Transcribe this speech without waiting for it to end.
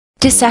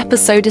This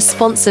episode is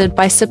sponsored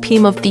by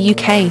Supreme of the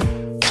UK.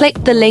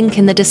 Click the link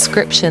in the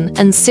description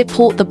and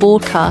support the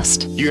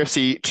broadcast.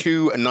 UFC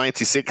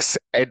 296,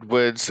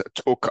 Edwards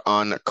took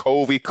on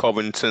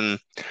Covington,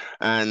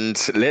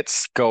 and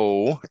let's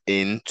go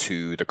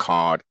into the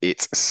card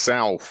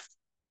itself.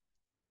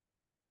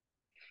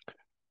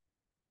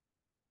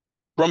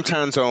 From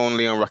Town Zone,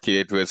 Leon Rocky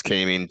Edwards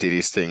came in, did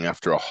his thing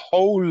after a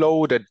whole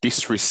load of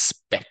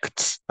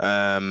disrespect.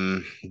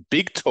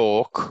 Big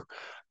talk,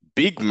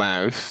 big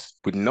mouth,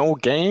 with no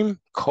game.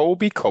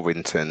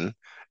 Covington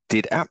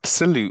did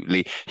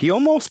absolutely. He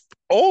almost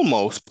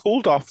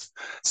pulled off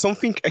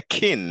something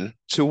akin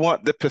to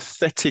what the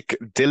pathetic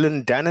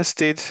Dylan Dennis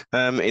did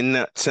in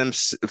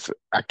that,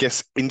 I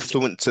guess,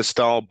 influencer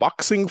style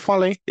boxing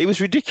folly. It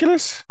was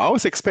ridiculous. I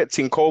was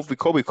expecting Colby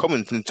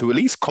Covington to at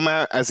least come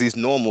out as his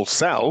normal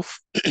self,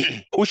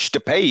 push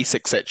the pace,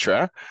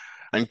 etc.,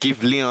 and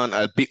give Leon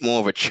a bit more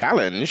of a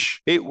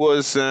challenge. It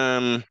was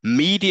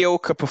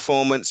mediocre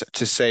performance,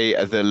 to say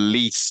the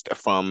least,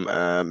 from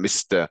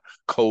Mr.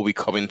 Colby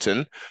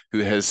Covington, who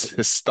his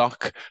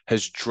stock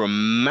has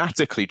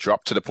dramatically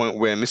dropped to the point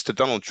where Mr.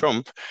 Donald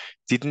Trump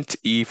didn't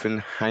even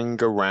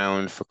hang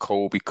around for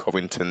Colby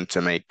Covington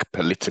to make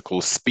political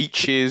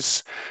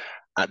speeches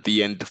at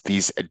the end of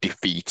these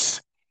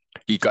defeats.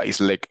 He got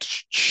his leg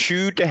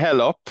chewed the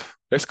hell up.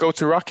 Let's go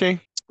to Rocky.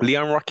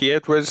 Leon Rocky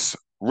Edwards,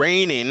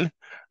 reigning,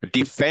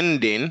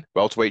 defending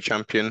welterweight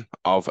champion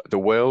of the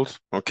world.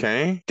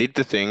 Okay, did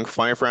the thing,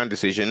 5-round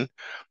decision,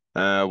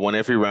 won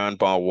every round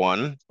bar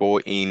one,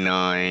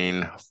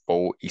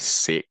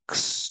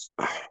 49-46.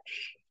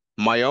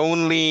 My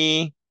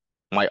only,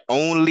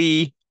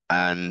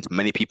 and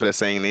many people are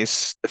saying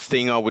this,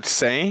 thing I would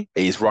say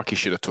is Rocky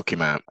should have took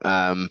him out.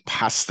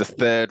 Past the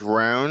third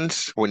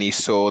round, when he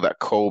saw that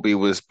Colby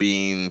was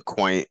being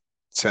quite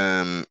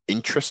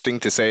interesting,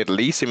 to say the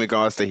least, in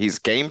regards to his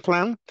game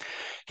plan,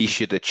 he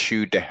should have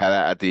chewed the hell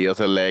out of the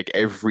other leg.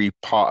 Every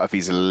part of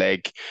his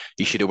leg,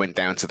 he should have went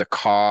down to the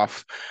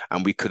calf,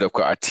 and we could have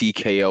got a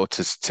TKO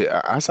to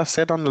as I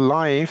said on the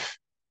live,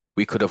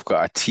 we could have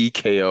got a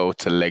TKO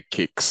to leg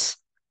kicks.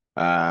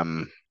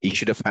 He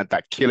should have had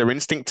that killer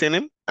instinct in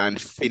him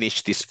and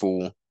finished this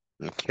fool.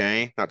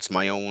 Okay, that's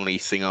my only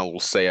thing I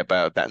will say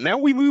about that. Now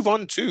we move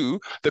on to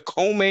the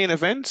co-main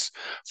event,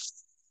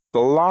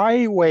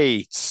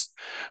 flyweights.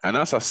 And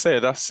as I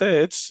said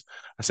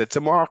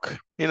to Mark,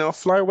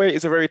 flyweight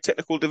is a very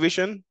technical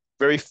division,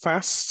 very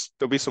fast.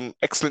 There'll be some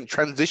excellent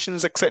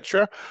transitions,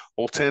 etc.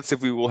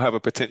 Alternatively, we will have a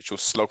potential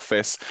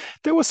slugfest.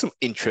 There were some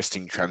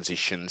interesting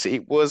transitions.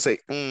 It was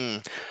it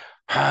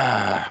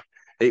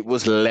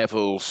was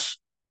levels.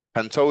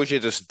 Pantoja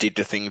just did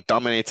the thing,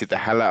 dominated the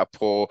hell out of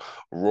poor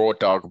raw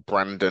dog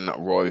Brandon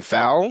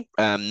Royval.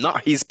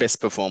 Not his best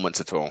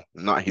performance at all.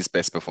 Not his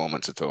best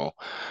performance at all.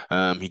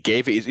 He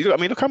gave it.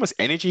 Look how much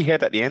energy he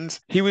had at the end.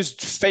 He was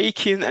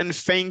faking and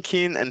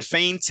fainting and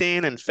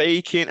fainting and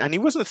faking, and he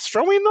wasn't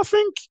throwing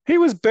nothing. He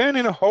was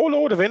burning a whole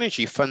load of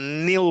energy for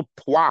nil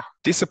pois.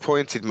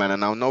 Disappointed, man,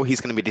 and I know he's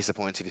going to be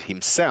disappointed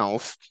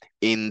himself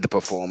in the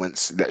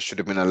performance. That should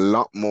have been a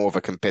lot more of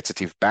a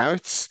competitive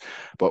bout,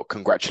 but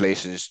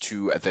congratulations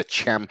to the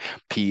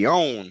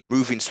champion.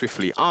 Moving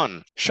swiftly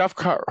on,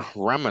 Shavkat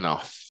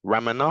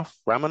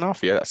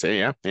Ramonov, yeah, that's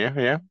it,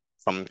 yeah,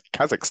 from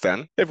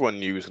Kazakhstan. Everyone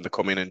knew he was going to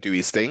come in and do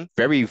his thing.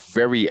 Very,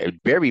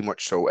 very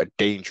much so a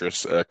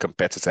dangerous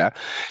competitor,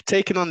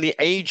 taking on the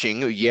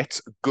aging yet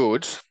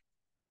good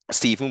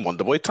Stephen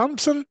Wonderboy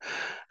Thompson.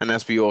 And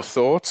as we all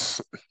thought,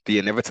 the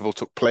inevitable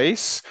took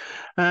place.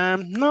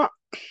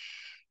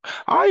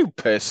 I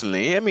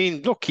personally,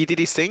 look, he did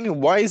his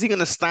thing. Why is he going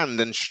to stand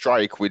and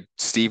strike with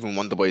Stephen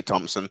Wonderboy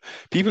Thompson?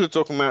 People are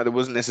talking about that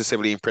wasn't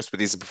necessarily impressed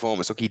with his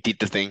performance. Look, he did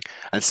the thing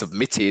and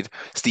submitted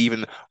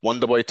Stephen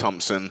Wonderboy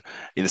Thompson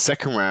in the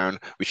second round,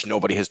 which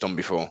nobody has done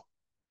before.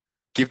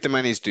 Give the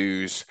man his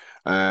dues.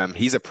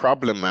 He's a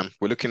problem, man.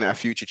 We're looking at a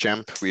future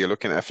champ. We are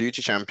looking at a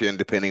future champion,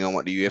 depending on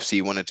what the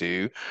UFC want to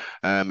do.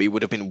 It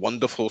would have been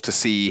wonderful to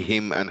see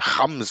him and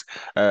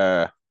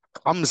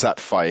Hamzat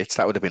fight.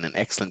 That would have been an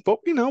excellent, but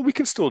we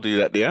can still do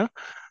that there.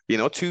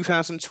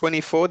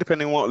 2024,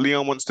 depending on what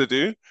Leon wants to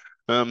do.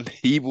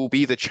 He will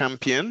be the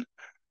champion.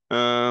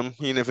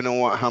 You never know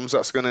what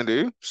Hamzat's gonna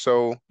do.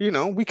 So,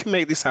 we can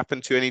make this happen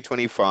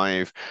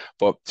 2025.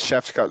 But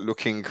Shavkat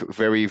looking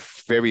very,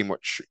 very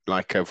much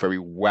like a very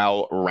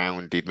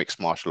well-rounded mixed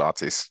martial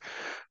artist.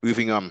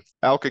 Moving on.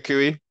 Al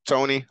Kukui,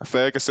 Tony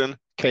Ferguson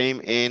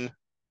came in,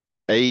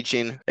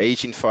 aging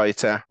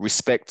fighter,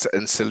 respect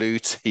and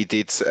salute. He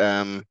did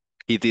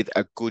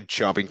a good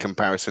job in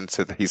comparison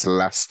to his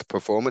last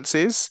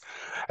performances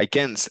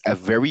against a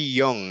very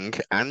young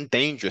and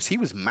dangerous. He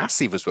was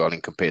massive as well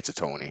in compared to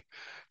Tony.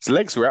 His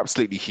legs were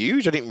absolutely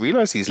huge. I didn't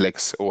realize his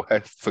legs, or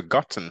had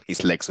forgotten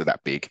his legs were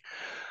that big.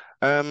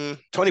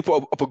 Tony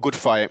put up a good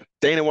fight.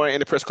 Dana White in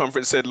the press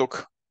conference said,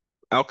 look,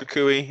 Al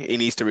Kukui, he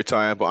needs to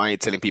retire, but I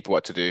ain't telling people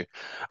what to do.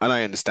 And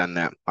I understand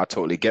that. I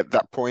totally get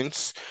that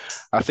point.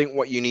 I think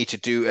what you need to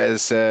do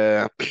as,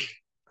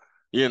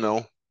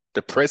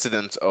 the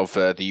president of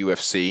the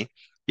UFC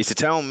Used to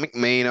tell Mick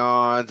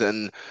Maynard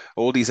and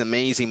all these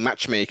amazing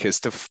matchmakers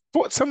to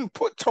put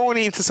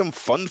Tony into some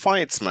fun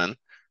fights, man.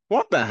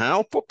 What the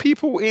hell? Put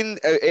people in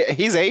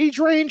his age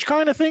range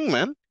kind of thing,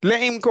 man.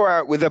 Let him go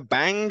out with a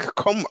bang.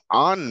 Come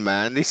on,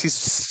 man. This is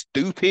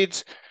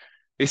stupid.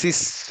 This is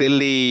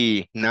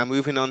silly. Now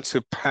moving on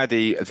to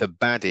Paddy the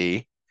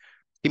Baddie.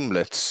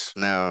 Gimlet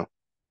now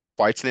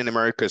fighting in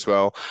America as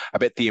well. I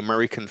bet the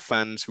American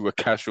fans who are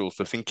casuals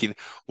were thinking,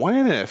 why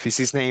on earth is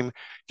his name?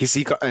 Has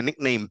he got a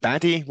nickname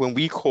Baddie when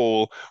we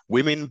call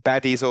women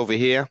baddies over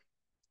here?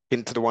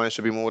 Into the wire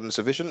should be more than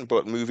sufficient.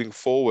 But moving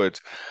forward,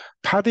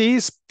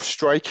 Paddy's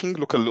striking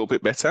look a little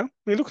bit better.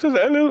 He looked a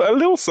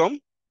little some.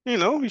 You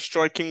know, his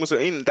striking was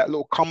in that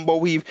little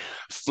combo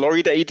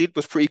Florida he did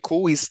was pretty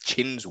cool. His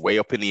chin's way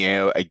up in the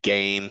air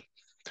again.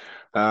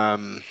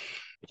 Um,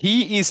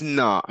 he is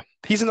not.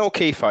 He's an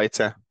okay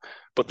fighter,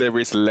 but there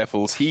is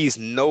levels. He's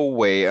no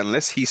way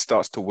unless he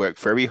starts to work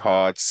very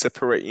hard,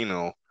 separate,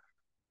 I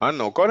don't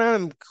know, go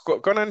down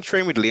and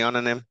train with Leon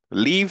and them.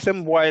 Leave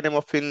them, wire them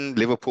up in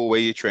Liverpool where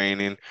you're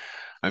training,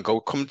 and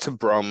go come to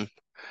Brom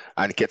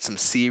and get some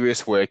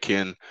serious work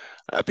in.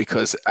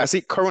 Because as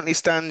it currently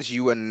stands,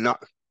 you are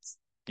not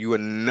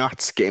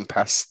getting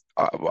past.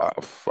 Well,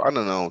 I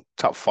don't know,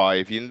 top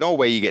five. You no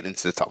way you get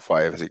into the top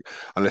five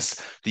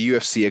unless the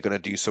UFC are going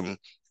to do some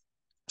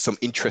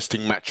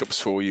interesting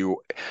matchups for you,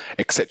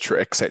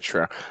 etc.,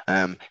 etc.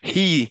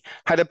 He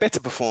had a better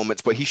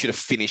performance, but he should have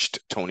finished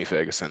Tony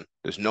Ferguson.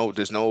 There's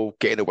no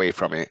getting away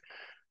from it,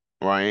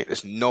 right?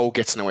 There's no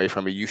getting away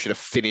from it. You should have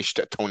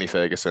finished Tony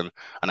Ferguson,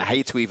 and I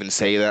hate to even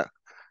say that,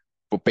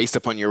 but based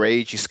upon your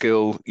age, your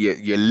skill,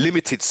 your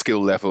limited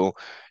skill level,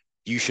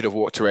 you should have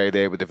walked away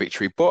there with the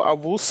victory. But I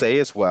will say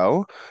as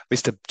well,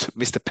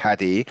 Mr.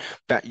 Paddy,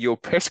 that your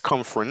press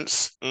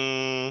conference,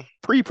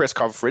 pre-press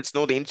conference, and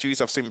all the interviews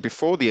I've seen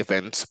before the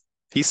event,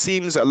 he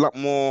seems a lot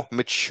more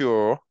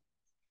mature.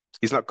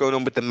 He's not going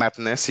on with the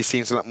madness. He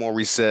seems a lot more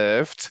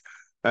reserved.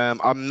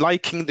 I'm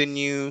liking the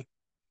new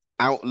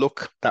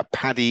outlook that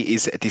Paddy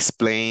is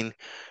displaying.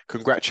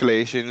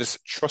 Congratulations.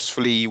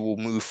 Trustfully, you will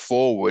move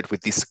forward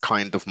with this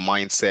kind of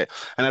mindset.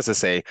 And as I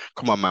say,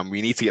 come on, man,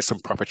 we need to get some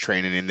proper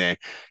training in there.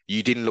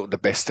 You didn't look the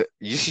best.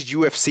 This is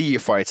UFC you're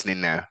fighting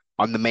in now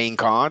on the main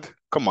card.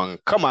 Come on,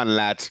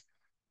 lad.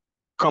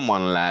 Come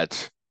on, lad.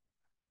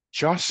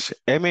 Josh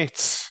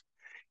Emmett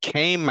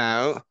came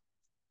out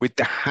with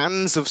the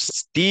hands of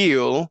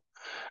steel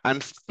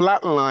and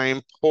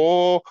flatline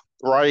poor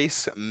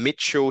Bryce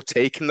Mitchell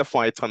taking the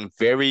fight on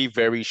very,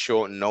 very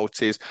short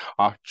notice.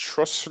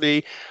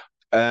 Trustfully,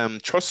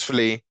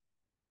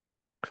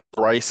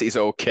 Bryce is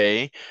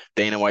okay.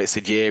 Dana White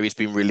said, yeah, he's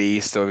been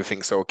released, so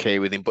everything's okay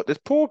with him. But the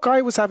poor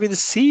guy was having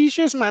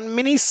seizures, man,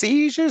 mini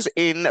seizures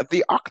in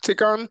the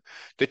octagon,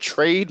 the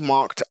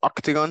trademarked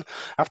octagon,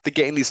 after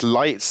getting his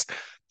lights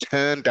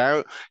turned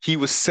out. He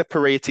was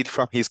separated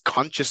from his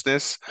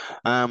consciousness.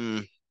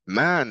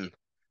 Man.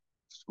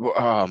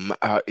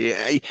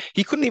 Yeah,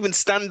 he couldn't even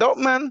stand up,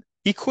 man.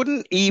 He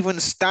couldn't even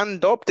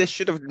stand up. They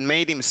should have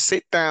made him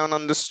sit down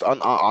on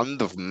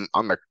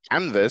the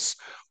canvas,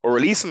 or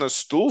at least on a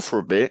stool for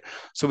a bit,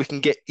 so we can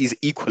get his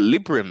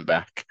equilibrium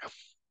back.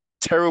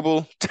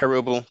 Terrible,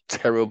 terrible,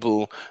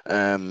 terrible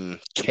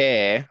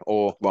care,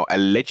 or well,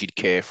 alleged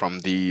care from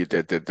the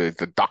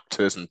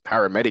doctors and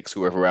paramedics,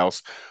 whoever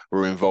else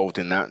were involved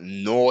in that.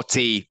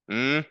 Naughty.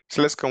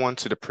 So let's go on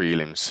to the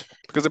prelims,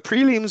 because the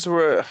prelims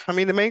were, I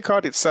mean, the main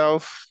card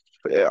itself.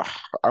 Yeah,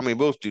 I mean,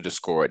 we'll do the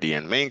score at the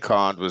end. Main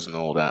card wasn't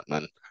all that,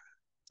 man.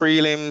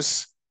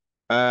 Prelims.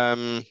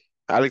 Um,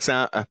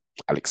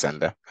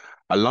 Alexander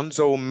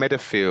Alonzo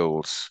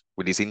Meadowfields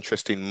with his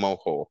interesting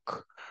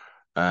mohawk.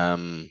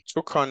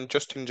 Took on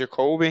Justin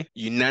Jacoby.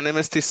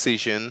 Unanimous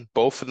decision.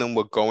 Both of them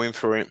were going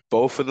for it.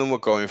 Both of them were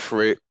going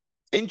for it.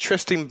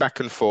 Interesting back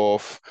and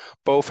forth.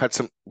 Both had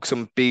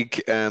some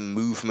big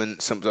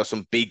movement,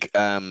 some big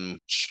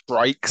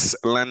strikes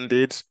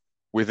landed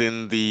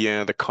within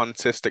the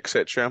contest,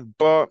 etc.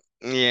 But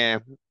yeah,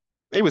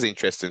 it was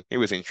interesting. It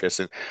was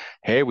interesting.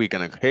 Here we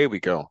go.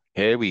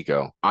 Here we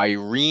go.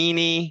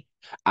 Irene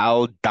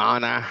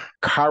Aldana,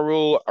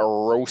 Carol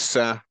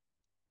Rosa,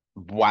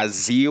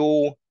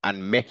 Brazil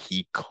and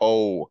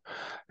Mexico.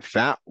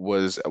 That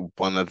was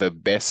one of the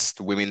best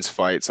women's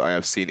fights I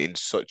have seen in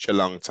such a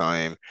long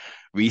time.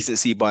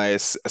 Recency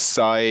bias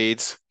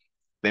aside,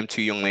 them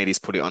two young ladies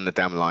put it on the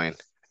damn line.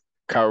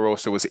 Carol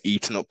Rosa was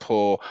eating up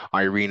poor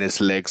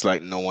Irina's legs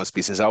like no one's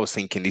business. I was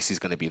thinking this is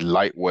going to be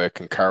light work,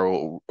 and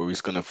Carol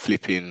is going to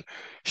flip in.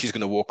 She's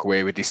going to walk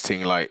away with this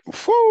thing like,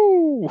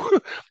 whoo!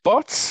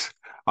 But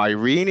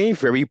Irene,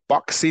 very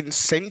boxing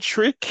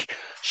centric.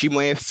 She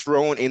may have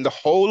thrown in the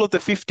whole of the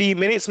 15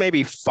 minutes,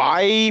 maybe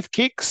 5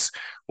 kicks,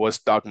 was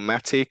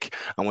dogmatic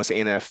and was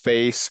in her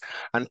face,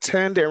 and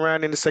turned it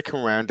around in the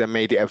second round and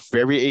made it a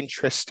very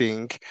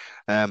interesting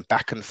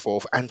back and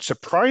forth, and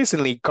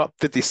surprisingly got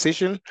the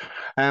decision.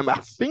 I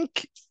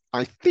think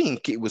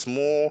it was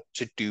more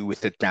to do with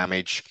the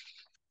damage.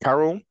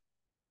 Carol,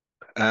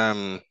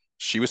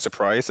 she was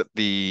surprised at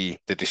the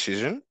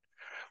decision,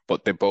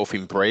 but they both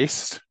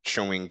embraced,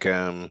 showing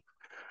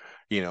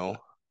you know,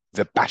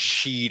 the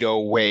Bushido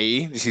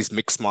way. This is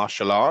mixed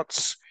martial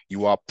arts.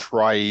 You are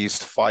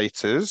prized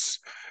fighters.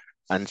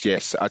 And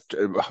yes,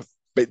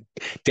 but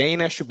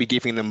Dana should be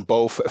giving them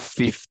both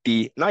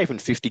 50, not even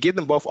 50, give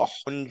them both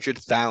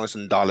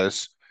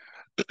 $100,000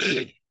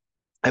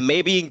 and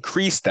maybe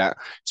increase that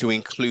to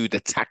include the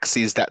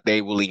taxes that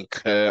they will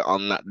incur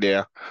on that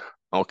there.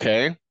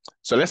 Okay.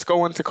 So let's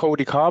go on to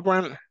Cody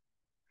Garbrandt,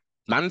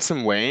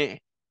 Bantamweight,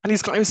 and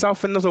he's got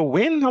himself another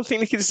win. I'm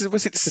thinking this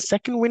the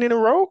second win in a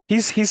row?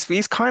 He's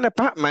kind of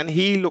Batman.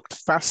 He looked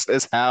fast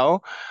as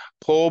hell.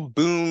 Poor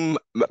boom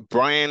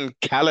Brian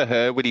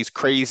Callagher with his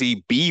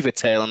crazy beaver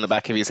tail on the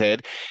back of his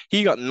head.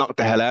 He got knocked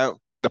the hell out.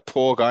 The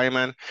poor guy,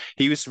 man.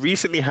 He was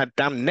recently had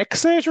damn neck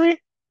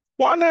surgery.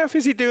 What on earth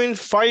is he doing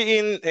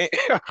fighting?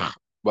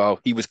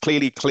 Well, he was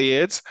clearly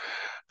cleared,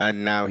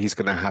 and now he's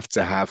going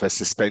to have a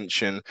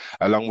suspension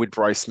along with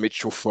Bryce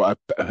Mitchell for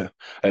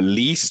at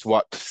least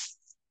what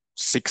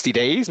 60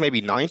 days,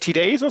 maybe 90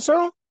 days or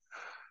so.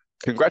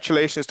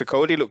 Congratulations to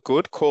Cody. Look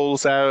good.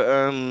 Calls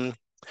out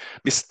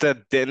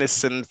Mr.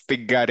 Denison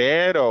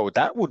Figueiredo.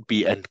 That would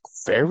be a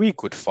very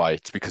good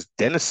fight because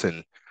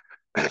Denison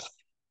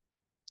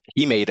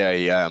he made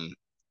a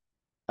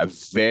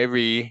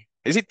very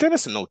is it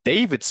Denison? No,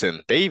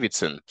 Davidson.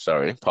 Davidson,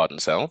 sorry, pardon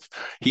self.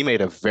 He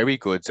made a very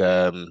good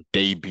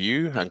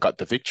debut and got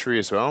the victory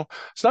as well.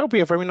 So that'll be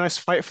a very nice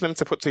fight for them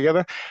to put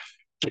together.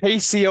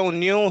 Casey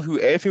O'Neill, who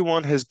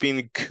everyone has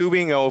been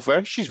cooing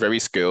over, she's very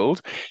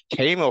skilled,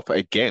 came up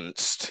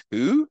against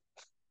who?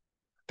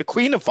 The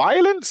Queen of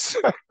Violence?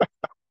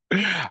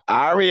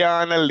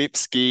 Ariana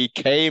Lipski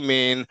came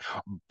in,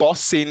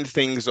 bossing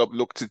things up.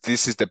 Looked,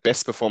 this is the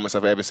best performance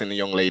I've ever seen a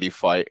young lady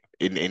fight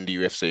in the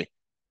UFC.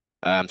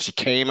 She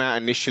came out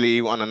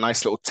initially on a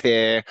nice little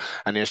tear,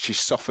 and then she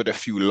suffered a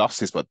few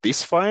losses. But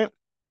this fight,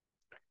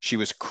 she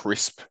was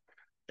crisp.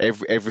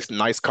 Every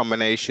nice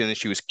combination.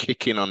 She was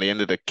kicking on the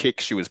end of the kick.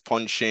 She was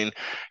punching.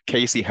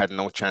 Casey had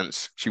no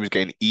chance. She was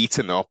getting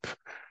eaten up.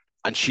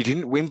 And she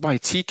didn't win by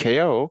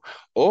TKO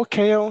or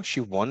KO.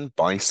 She won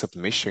by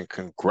submission.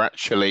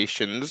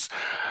 Congratulations,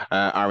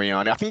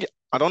 Ariane.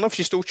 I don't know if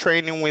she's still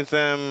training with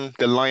the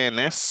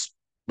Lioness,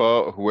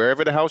 but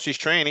wherever the hell she's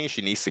training,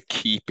 she needs to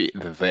keep it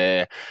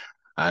there.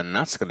 And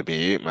that's going to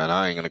be it, man.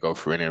 I ain't going to go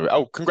through any.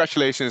 Oh,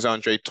 congratulations,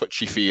 Andre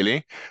Touchy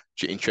Feely.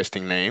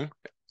 Interesting name.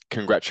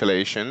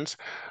 Congratulations,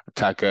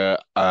 Taga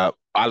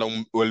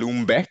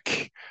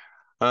Alumbek.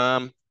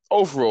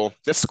 Overall,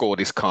 let's score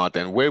this card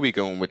then. Where are we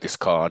going with this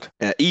card?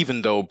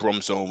 Even though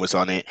Bromzone was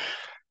on it,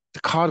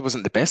 the card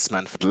wasn't the best,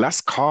 man. For the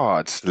last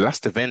card, the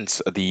last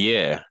event of the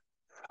year.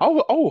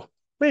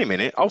 Wait a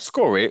minute. I'll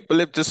score it.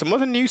 But there's some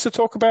other news to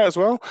talk about as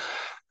well.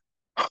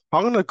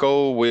 I'm gonna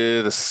go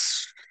with a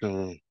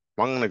 6.9.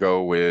 I'm gonna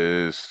go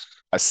with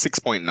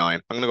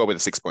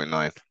a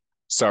 6.9.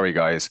 Sorry,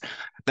 guys.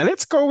 Now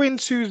let's go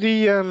into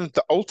the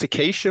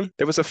altercation.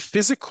 There was a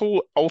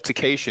physical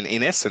altercation,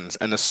 in essence,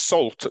 an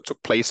assault that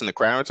took place in the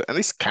crowd, and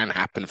this can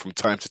happen from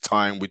time to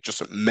time with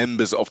just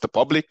members of the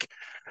public.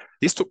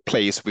 This took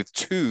place with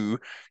two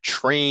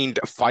trained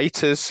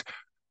fighters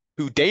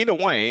who Dana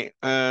White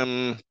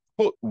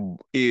put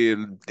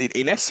in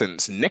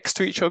essence next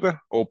to each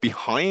other or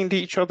behind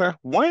each other.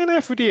 Why on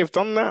earth would he have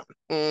done that?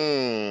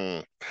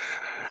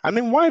 And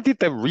then why did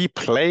they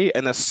replay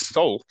an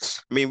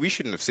assault? I mean, we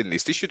shouldn't have seen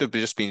this. This should have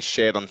just been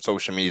shared on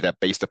social media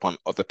based upon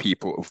other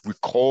people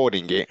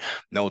recording it.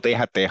 No, they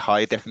had their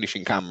high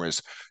definition cameras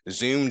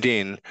zoomed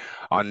in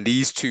on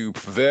these two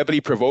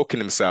verbally provoking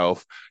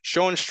themselves.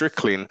 Sean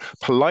Strickland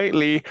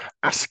politely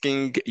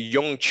asking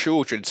young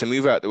children to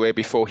move out the way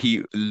before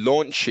he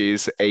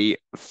launches a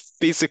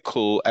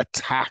physical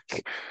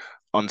attack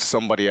on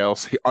somebody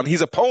else, on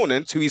his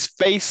opponent who he's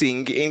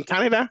facing in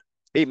Canada.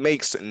 It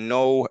makes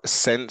no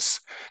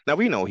sense. Now,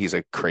 we know he's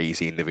a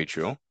crazy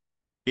individual.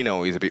 You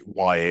know, he's a bit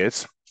wired.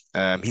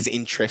 He's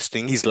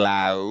interesting. He's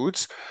loud.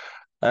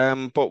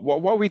 But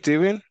what are we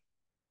doing?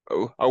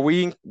 Are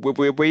we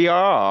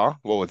are,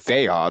 well,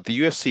 they are, the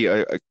UFC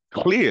are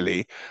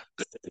clearly,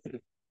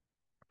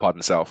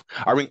 pardon self,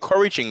 are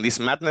encouraging this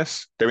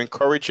madness. They're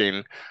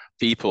encouraging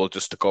people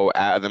just to go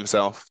out of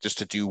themselves, just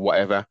to do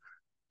whatever.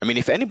 I mean,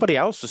 if anybody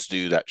else was to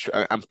do that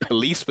and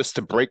police was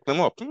to break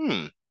them up,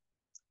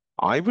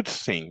 I would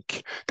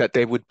think that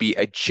they would be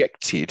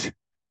ejected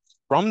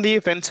from the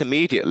event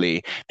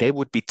immediately. They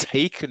would be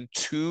taken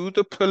to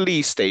the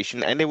police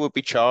station and they would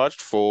be charged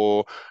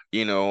for,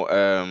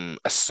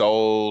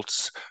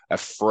 assault, a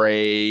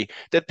fray.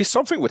 There'd be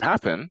something would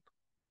happen.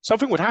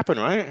 Something would happen,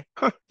 right?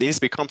 There needs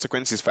to be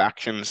consequences for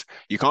actions.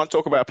 You can't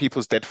talk about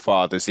people's dead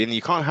fathers, and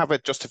you can't have a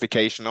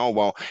justification. Oh,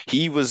 well,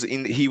 he was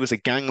a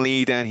gang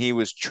leader and he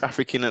was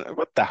trafficking. And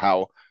what the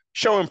hell?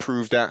 Show and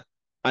prove that.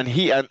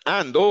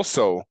 And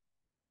also,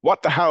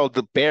 what the hell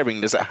the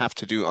bearing does it have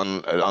to do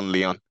on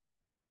Leon?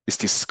 It's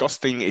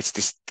disgusting, it's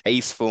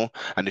distasteful,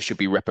 and there should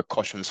be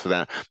repercussions for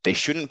that. They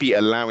shouldn't be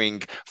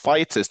allowing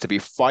fighters to be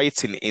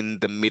fighting in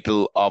the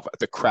middle of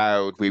the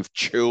crowd with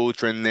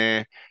children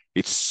there.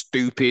 It's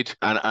stupid.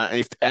 And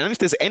if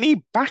there's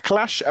any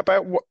backlash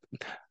about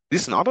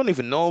listen, I don't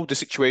even know the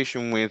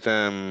situation with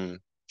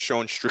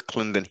Sean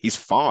Strickland and his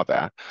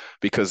father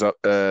because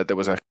there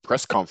was a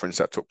press conference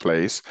that took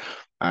place,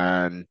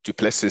 and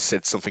Duplessis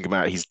said something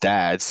about his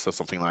dad or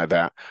something like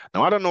that.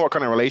 Now I don't know what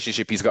kind of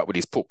relationship he's got with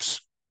his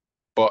pups,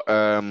 but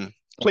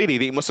clearly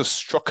he must have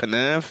struck a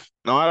nerve.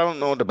 Now I don't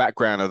know the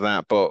background of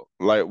that, but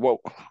like, what?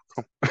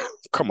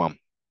 Come on,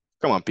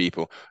 come on,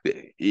 people.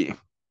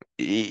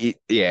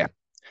 Yeah,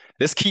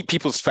 let's keep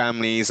people's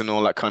families and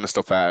all that kind of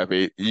stuff out of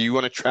it. You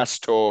want to trash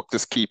talk,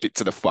 just keep it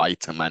to the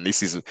fighter, man.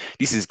 This is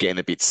getting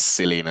a bit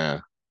silly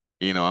now.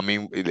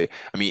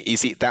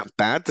 Is it that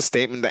bad? The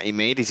statement that he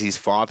made, is his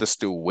father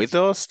still with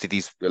us? Did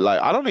he's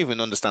like, I don't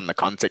even understand the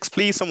context.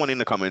 Please, someone in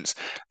the comments,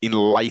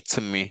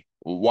 enlighten me.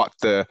 What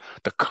the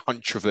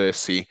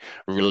controversy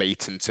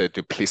relating to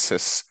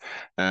Duplessis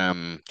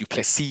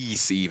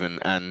even,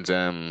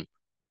 and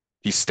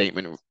his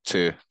statement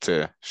to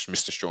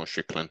Mr. Sean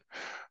Strickland.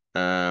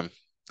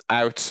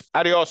 Out.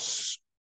 Adios.